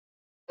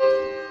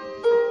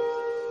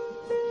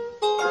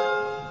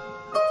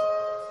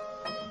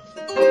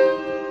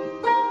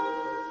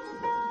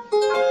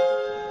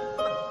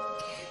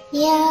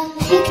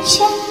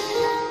picture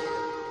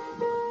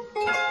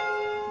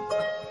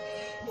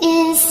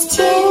is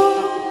still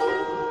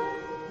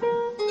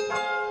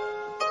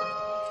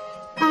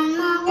on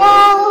my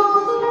wall,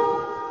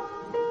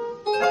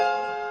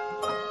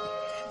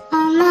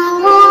 on my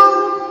wall.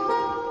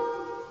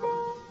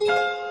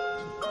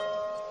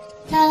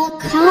 The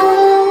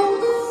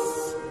colors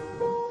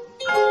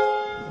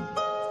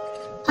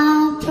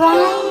are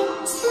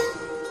bright,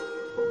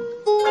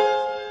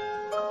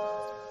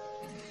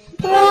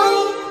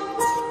 bright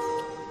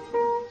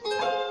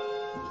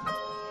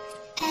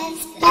as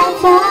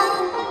ever.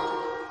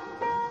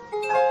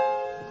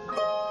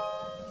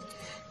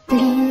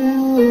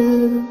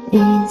 Blue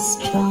is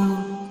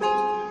strong,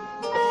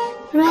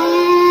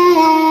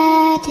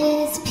 red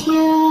is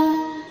pure.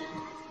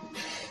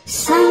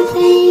 Some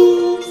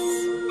things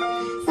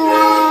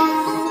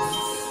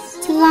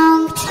last a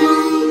long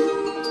time,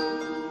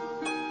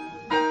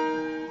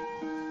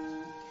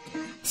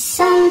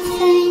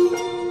 something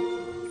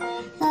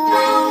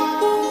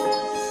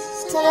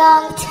lasts a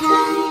long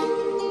time.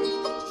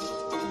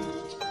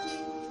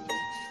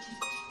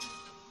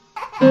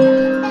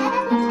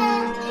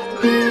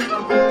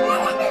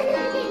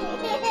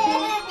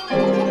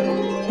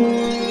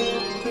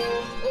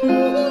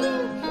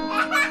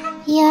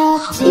 Your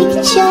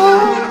picture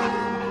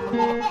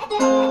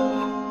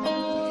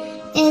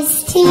is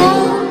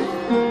still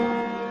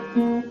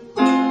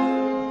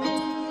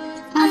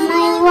on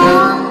my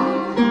wall,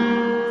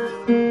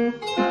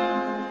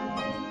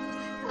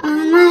 on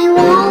my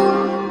wall.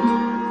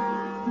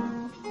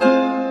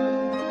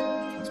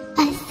 I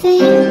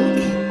think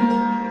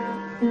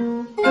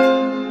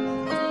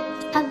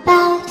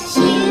about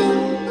you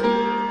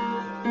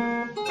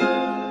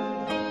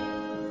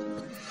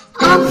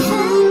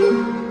often.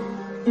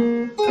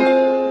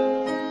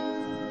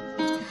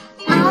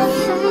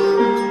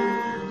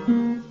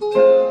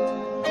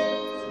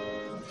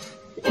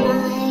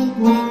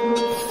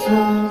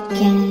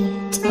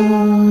 Forget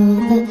all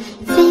the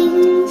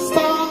things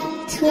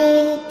that we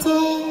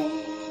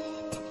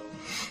did.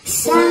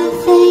 Some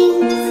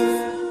things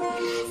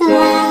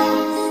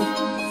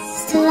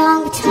last a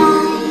long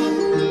time,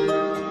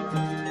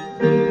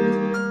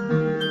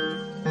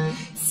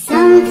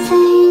 some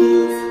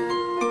things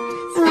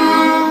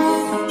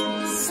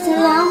last a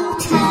long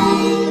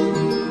time.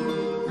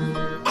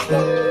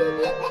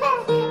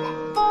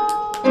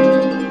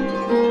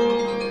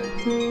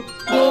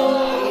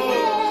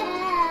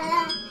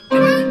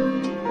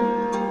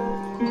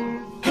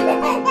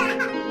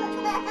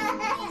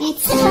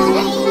 It's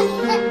funny,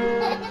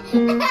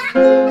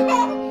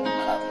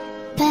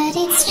 but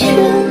it's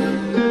true,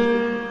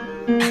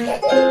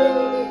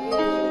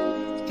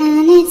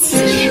 and it's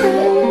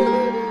true,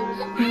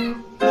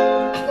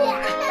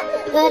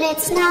 but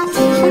it's not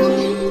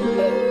funny.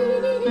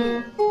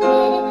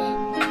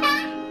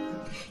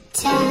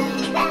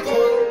 Time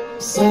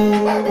comes and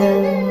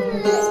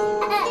goes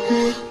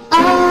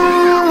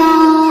all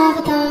of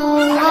the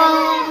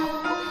while.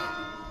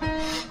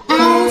 I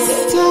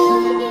still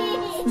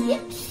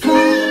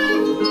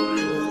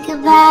think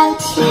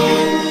about you.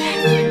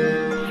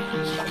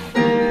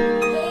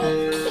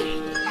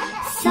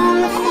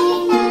 Some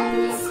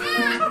things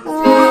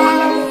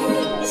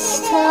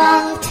last a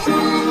long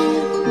time.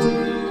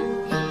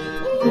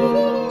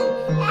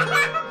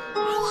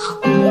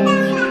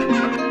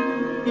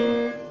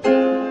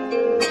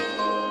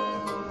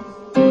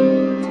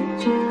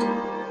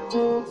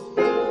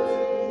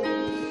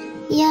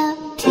 Your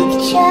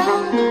picture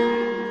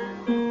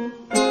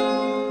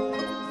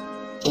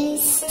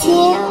is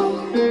still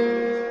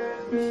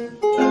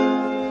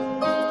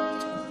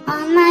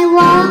on my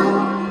wall,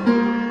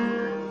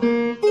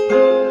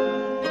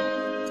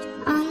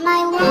 on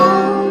my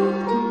wall.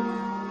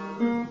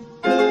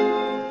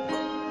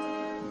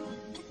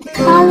 The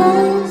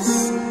colors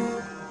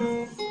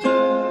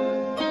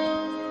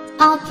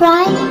are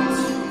bright,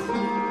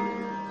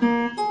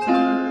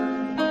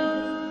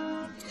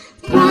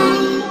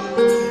 bright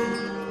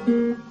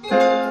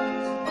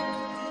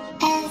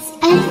as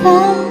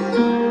ever.